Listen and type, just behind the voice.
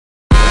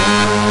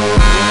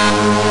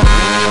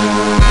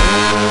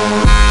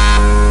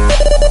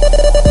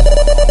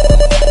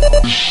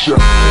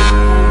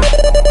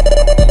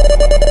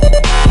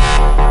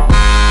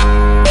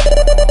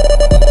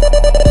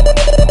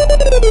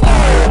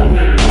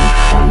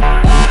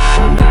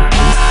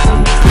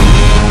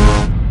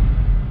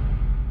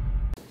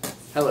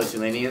Hello,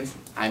 Tulaneans.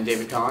 I'm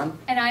David Kahn.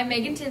 And I'm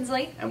Megan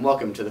Tinsley. And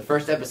welcome to the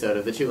first episode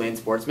of the Tulane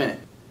Sports Minute.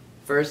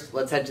 First,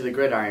 let's head to the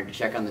gridiron to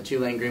check on the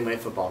Tulane Green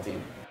Wave football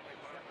team.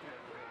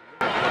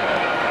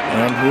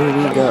 And here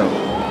we go.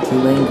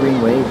 Tulane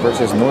Green Wave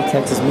versus North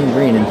Texas Mean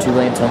Green in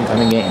Tulane's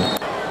homecoming game.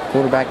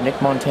 Quarterback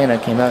Nick Montana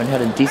came out and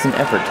had a decent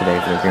effort today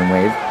for the Green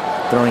Wave,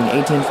 throwing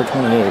 18 for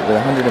 28 with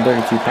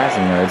 132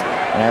 passing yards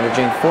and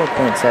averaging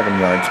 4.7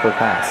 yards per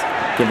pass,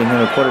 giving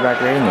him a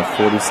quarterback rating of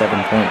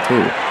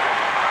 47.2.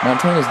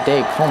 Montana's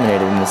day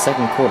culminated in the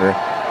second quarter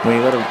when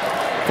he led a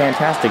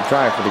fantastic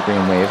drive for the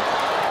Green Wave,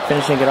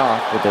 finishing it off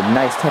with a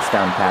nice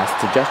touchdown pass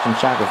to Justin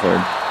Shackelford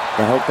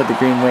to help put the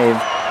Green Wave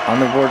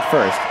on the board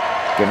first,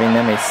 giving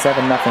them a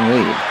 7-0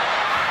 lead.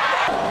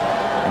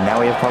 And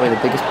now we have probably the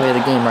biggest play of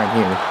the game right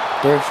here.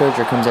 Derek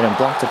Scherzer comes in and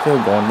blocks a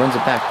field goal and runs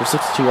it back for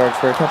 62 yards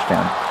for a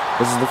touchdown.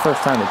 This is the first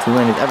time that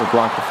Tulane has ever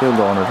blocked a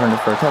field goal and returned it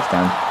for a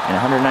touchdown in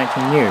 119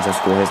 years of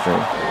school history.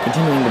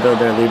 Continuing to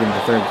build their lead in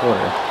the third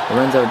quarter,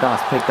 Lorenzo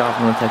Doss picked off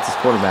North Texas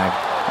quarterback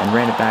and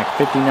ran it back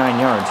 59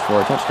 yards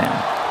for a touchdown,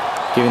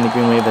 giving the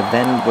Green Wave a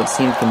then what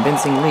seemed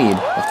convincing lead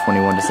of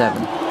 21-7.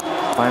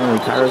 Finally,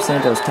 Cairo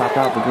Santos topped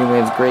out the Green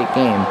Wave's great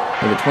game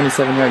with a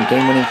 27-yard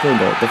game-winning field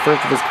goal, the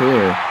first of his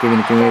career, giving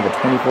the Green Wave a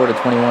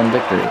 24-21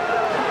 victory.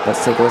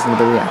 Let's take a listen to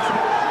the reaction.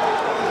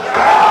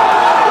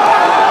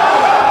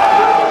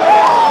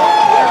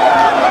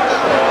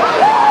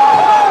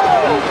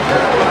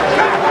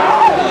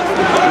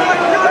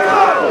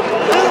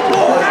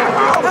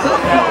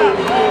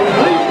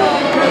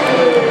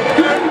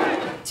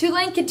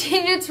 Tulane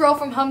continued its roll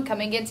from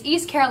homecoming against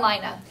East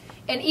Carolina,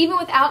 and even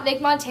without Nick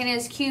Montana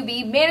as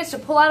QB, managed to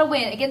pull out a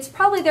win against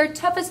probably their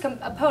toughest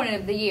opponent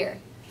of the year.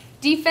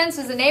 Defense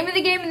was the name of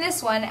the game in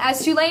this one,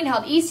 as Tulane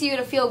held ECU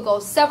to field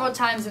goals several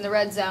times in the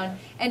red zone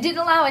and didn't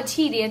allow a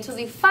TD until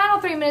the final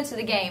 3 minutes of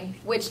the game,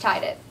 which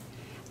tied it.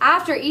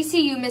 After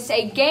ECU missed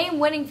a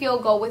game-winning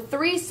field goal with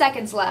 3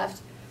 seconds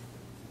left,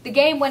 the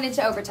game went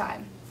into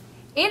overtime.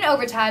 In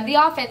overtime, the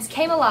offense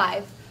came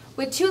alive,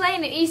 with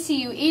Tulane and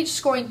ECU each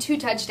scoring 2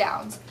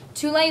 touchdowns,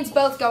 Tulane's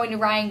both going to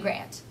Ryan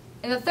Grant.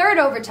 In the third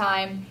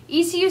overtime,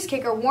 ECU's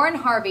kicker Warren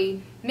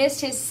Harvey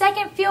missed his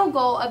second field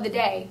goal of the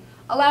day,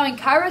 allowing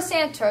Cairo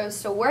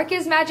Santos to work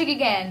his magic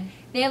again,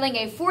 nailing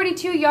a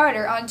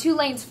 42-yarder on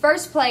Tulane's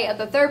first play of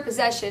the third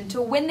possession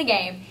to win the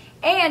game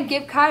and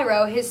give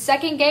Cairo his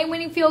second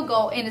game-winning field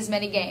goal in as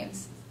many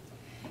games.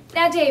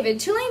 Now, David,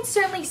 Tulane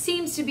certainly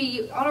seems to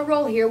be on a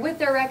roll here with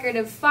their record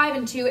of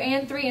 5-2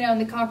 and 3-0 in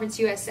the Conference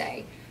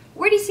USA.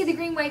 Where do you see the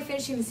Green Wave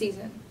finishing the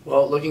season?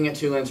 Well, looking at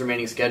Tulane's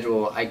remaining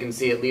schedule, I can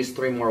see at least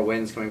 3 more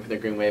wins coming for the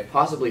Green Wave,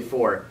 possibly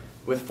 4,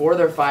 with 4 of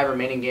their 5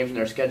 remaining games in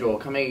their schedule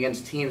coming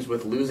against teams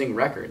with losing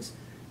records.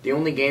 The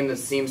only game that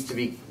seems to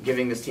be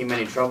giving this team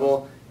any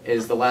trouble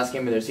is the last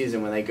game of their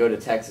season when they go to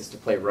Texas to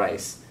play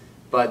Rice.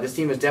 But this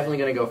team is definitely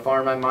going to go far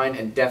in my mind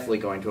and definitely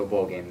going to a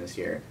bowl game this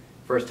year.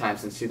 First time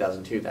since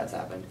 2002 that's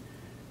happened.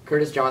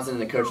 Curtis Johnson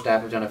and the coach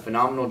staff have done a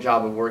phenomenal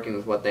job of working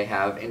with what they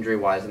have,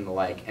 injury-wise and the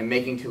like, and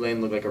making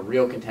Tulane look like a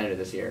real contender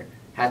this year.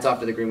 Hats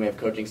off to the Green Wave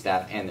coaching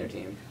staff and their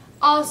team.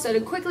 Also,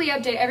 to quickly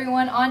update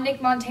everyone on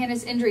Nick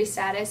Montana's injury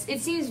status,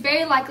 it seems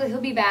very likely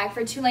he'll be back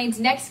for Tulane's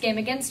next game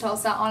against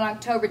Tulsa on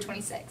October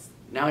 26th.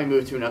 Now we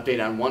move to an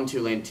update on one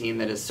Tulane team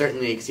that has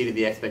certainly exceeded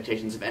the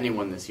expectations of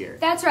anyone this year.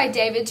 That's right,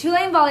 David.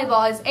 Tulane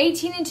Volleyball is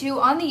 18-2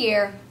 on the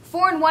year,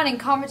 4-1 in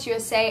Conference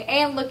USA,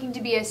 and looking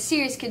to be a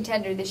serious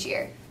contender this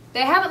year.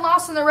 They haven't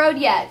lost on the road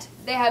yet.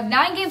 They have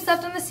 9 games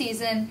left on the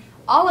season,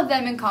 all of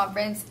them in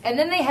conference, and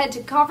then they head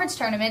to conference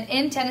tournament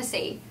in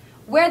Tennessee,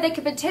 where they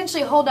could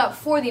potentially hold up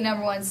for the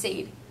 #1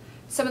 seed.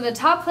 Some of the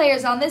top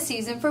players on this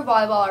season for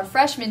volleyball are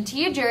freshman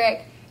Tia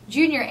Jurek,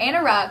 junior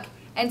Anna Ruck,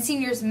 and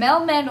seniors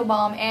Mel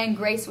Mandelbaum and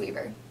Grace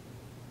Weaver.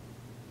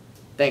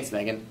 Thanks,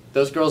 Megan.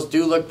 Those girls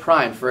do look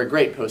primed for a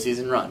great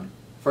postseason run.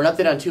 For an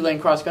update on Tulane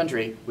cross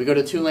country, we go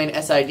to Tulane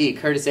SID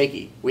Curtis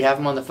Akey. We have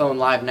him on the phone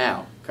live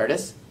now.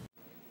 Curtis?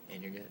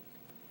 And you're good.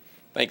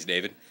 Thanks,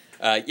 David.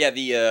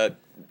 The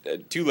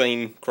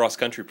Tulane cross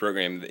country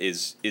program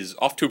is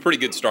off to a pretty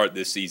good start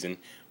this season.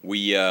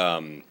 We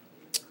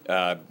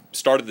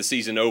started the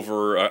season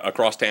over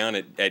across town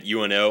at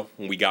UNO.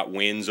 We got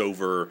wins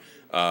over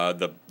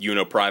the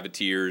UNO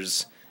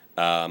Privateers,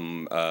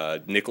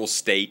 Nichols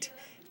State,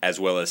 as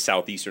well as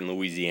Southeastern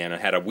Louisiana.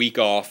 Had a week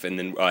off and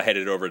then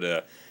headed over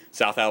to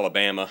South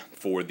Alabama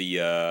for the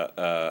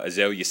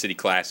Azalea City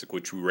Classic,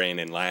 which we ran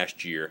in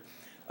last year.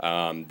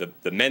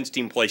 The men's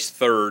team placed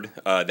third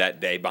that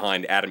day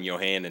behind Adam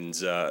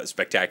Johannen's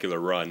spectacular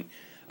run,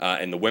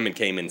 and the women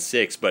came in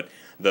sixth. But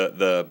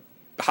the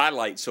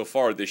highlight so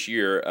far this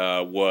year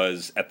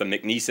was at the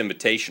McNeese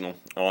Invitational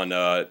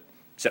on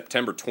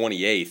September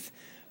 28th.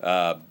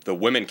 The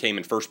women came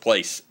in first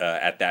place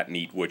at that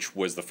meet, which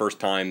was the first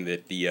time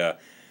that the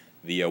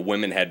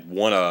women had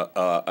won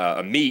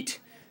a meet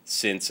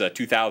since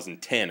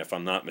 2010, if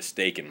I'm not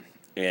mistaken.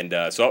 And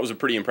so that was a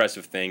pretty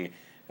impressive thing.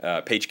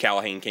 Paige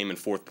Callahan came in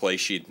fourth place.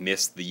 She had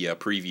missed the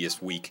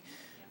previous week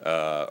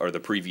or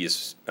the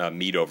previous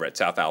meet over at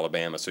South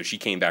Alabama, so she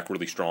came back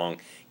really strong,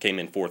 came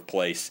in fourth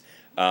place.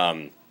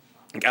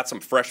 Got some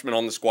freshmen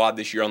on the squad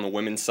this year on the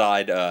women's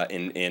side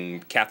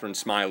in Catherine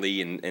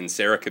Smiley and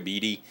Sarah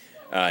Kabidi,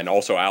 and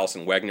also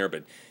Allison Wegner.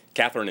 But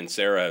Catherine and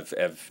Sarah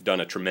have done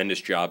a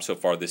tremendous job so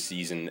far this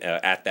season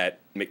at that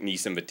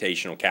McNeese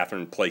Invitational.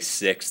 Catherine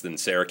placed 6th, and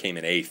Sarah came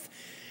in 8th.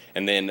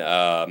 And then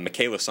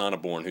Michaela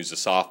Sonneborn, who's a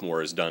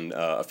sophomore, has done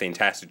a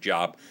fantastic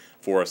job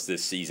for us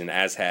this season,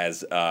 as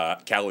has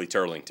Callie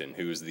Turlington,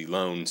 who is the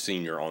lone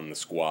senior on the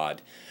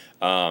squad.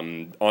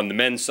 On the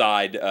men's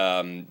side,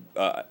 at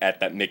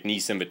that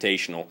McNeese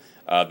Invitational,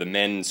 the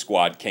men's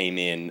squad came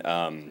in,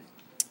 I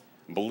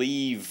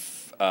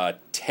believe,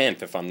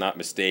 10th, if I'm not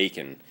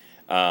mistaken.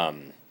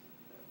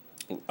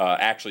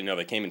 Actually, no,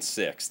 they came in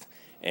 6th.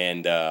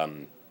 And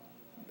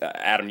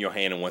Adam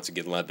Yohanan once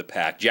again led the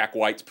pack. Jack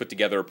White's put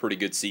together a pretty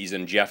good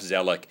season. Jeff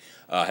Zellick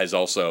has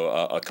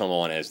also come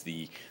on as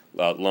the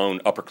lone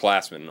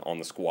upperclassman on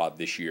the squad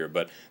this year.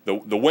 But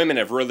the women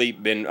have really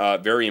been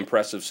very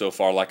impressive so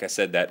far. Like I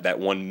said, that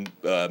one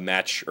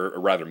match, or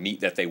rather meet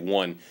that they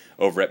won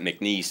over at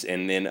McNeese.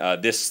 And then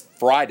this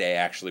Friday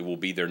actually will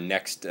be their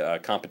next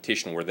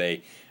competition, where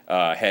they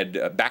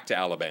head back to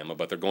Alabama,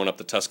 but they're going up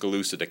to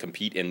Tuscaloosa to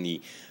compete in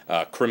the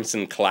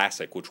Crimson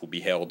Classic, which will be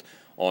held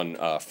on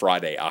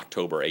Friday,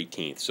 October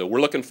 18th. So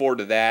we're looking forward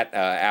to that.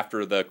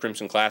 After the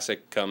Crimson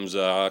Classic comes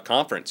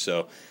conference.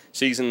 So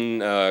season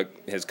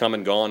has come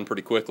and gone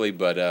pretty quickly,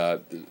 but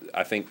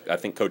I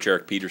think Coach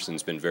Eric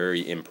Peterson's been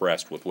very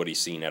impressed with what he's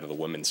seen out of the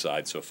women's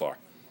side so far.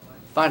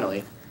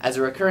 Finally, as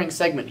a recurring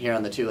segment here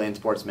on the Tulane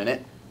Sports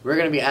Minute, we're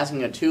going to be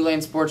asking a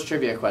Tulane sports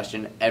trivia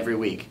question every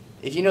week.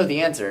 If you know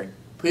the answer,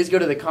 please go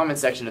to the comment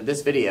section of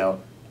this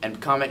video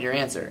and comment your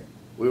answer.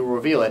 We will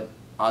reveal it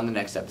on the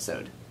next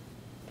episode.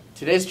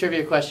 Today's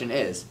trivia question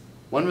is,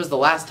 when was the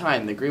last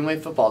time the Green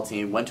Wave football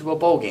team went to a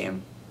bowl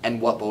game, and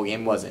what bowl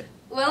game was it?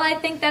 Well, I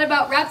think that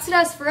about wraps it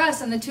up for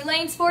us on the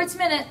Tulane Sports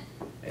Minute.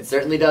 It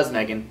certainly does,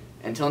 Megan.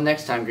 Until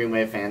next time, Green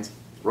Wave fans,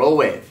 roll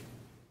wave!